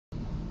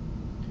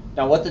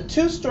Now what the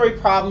two-story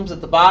problems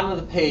at the bottom of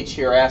the page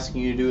here are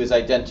asking you to do is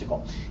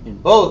identical. In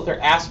both,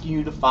 they're asking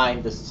you to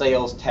find the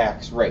sales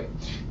tax rate.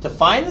 To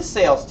find the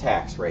sales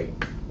tax rate,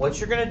 what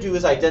you're going to do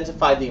is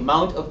identify the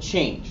amount of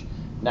change.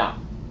 Now,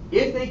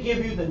 if they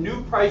give you the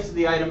new price of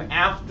the item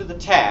after the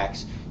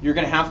tax, you're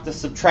going to have to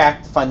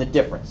subtract to find the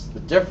difference.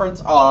 The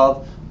difference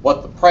of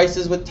what the price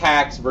is with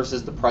tax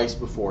versus the price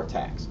before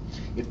tax.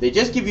 If they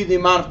just give you the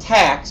amount of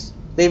tax,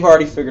 they've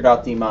already figured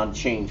out the amount of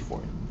change for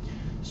you.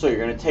 So you're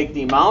going to take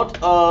the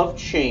amount of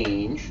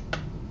change,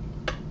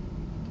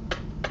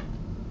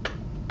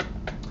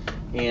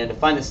 and to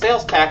find the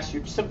sales tax,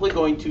 you're simply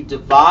going to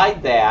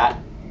divide that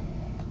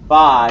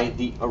by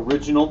the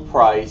original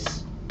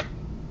price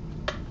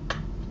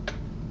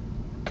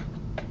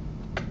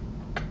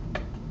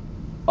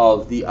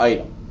of the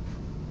item.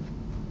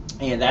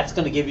 And that's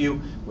going to give you,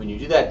 when you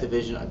do that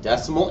division, a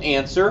decimal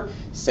answer.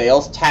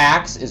 Sales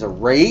tax is a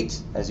rate.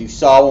 As you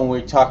saw when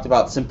we talked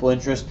about simple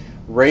interest,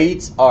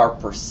 rates are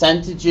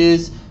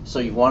percentages. So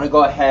you want to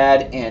go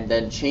ahead and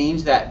then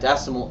change that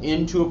decimal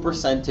into a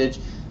percentage.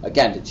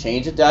 Again, to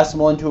change a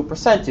decimal into a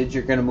percentage,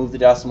 you're going to move the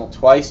decimal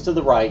twice to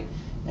the right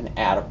and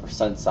add a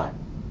percent sign.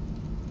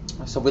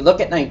 So we look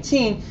at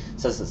 19. It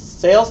says the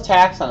sales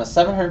tax on a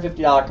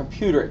 $750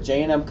 computer at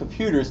J&M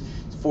Computers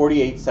is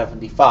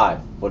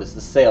 $48.75. What is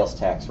the sales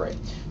tax rate?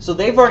 So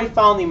they've already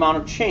found the amount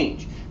of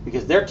change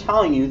because they're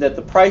telling you that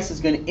the price is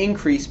going to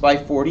increase by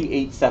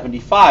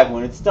 $48.75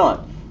 when it's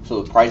done.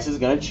 So the price is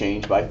going to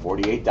change by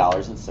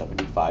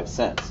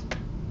 $48.75.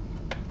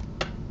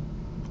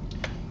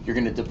 You're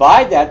going to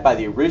divide that by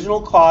the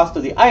original cost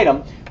of the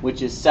item,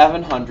 which is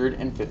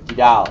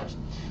 $750.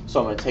 So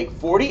I'm going to take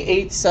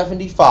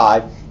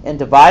 $48.75 and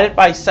divide it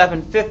by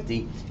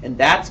 $750, and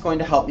that's going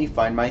to help me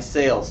find my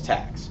sales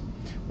tax.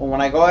 Well,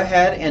 when I go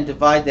ahead and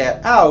divide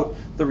that out,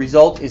 the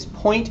result is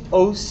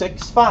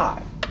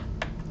 0.065.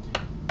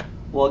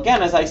 Well,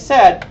 again, as I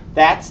said,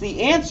 that's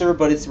the answer,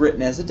 but it's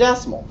written as a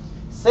decimal.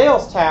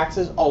 Sales tax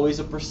is always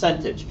a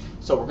percentage.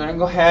 So we're going to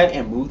go ahead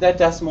and move that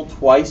decimal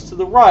twice to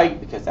the right,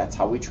 because that's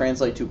how we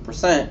translate to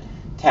percent.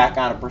 Tack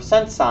on a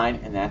percent sign,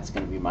 and that's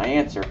going to be my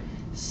answer,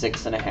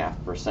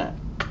 6.5%.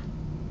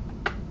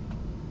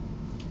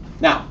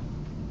 Now,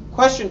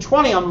 question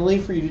 20 I'm going to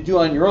leave for you to do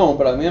on your own,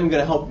 but I am going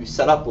to help you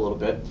set up a little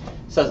bit. It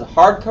says a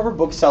hardcover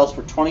book sells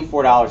for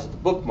 $24 at the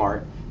Book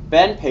Mart.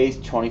 Ben pays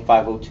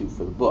 $25.02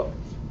 for the book.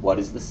 What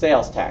is the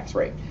sales tax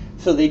rate?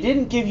 So they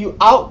didn't give you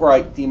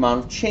outright the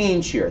amount of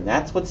change here, and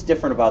that's what's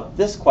different about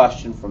this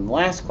question from the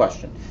last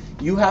question.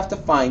 You have to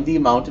find the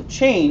amount of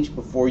change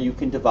before you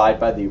can divide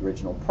by the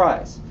original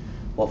price.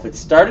 Well, if it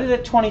started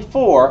at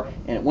 24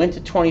 and it went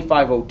to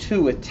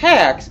 25.02 with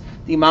tax,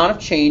 the amount of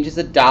change is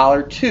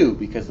 $1.02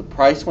 because the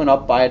price went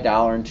up by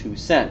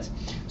 $1.02.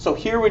 So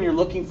here, when you're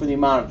looking for the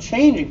amount of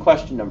change in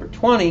question number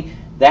 20,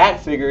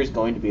 that figure is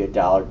going to be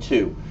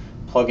 $1.02.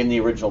 Plug in the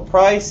original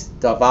price,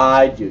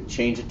 divide, you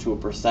change it to a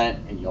percent,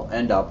 and you'll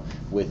end up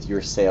with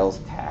your sales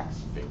tax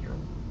figure.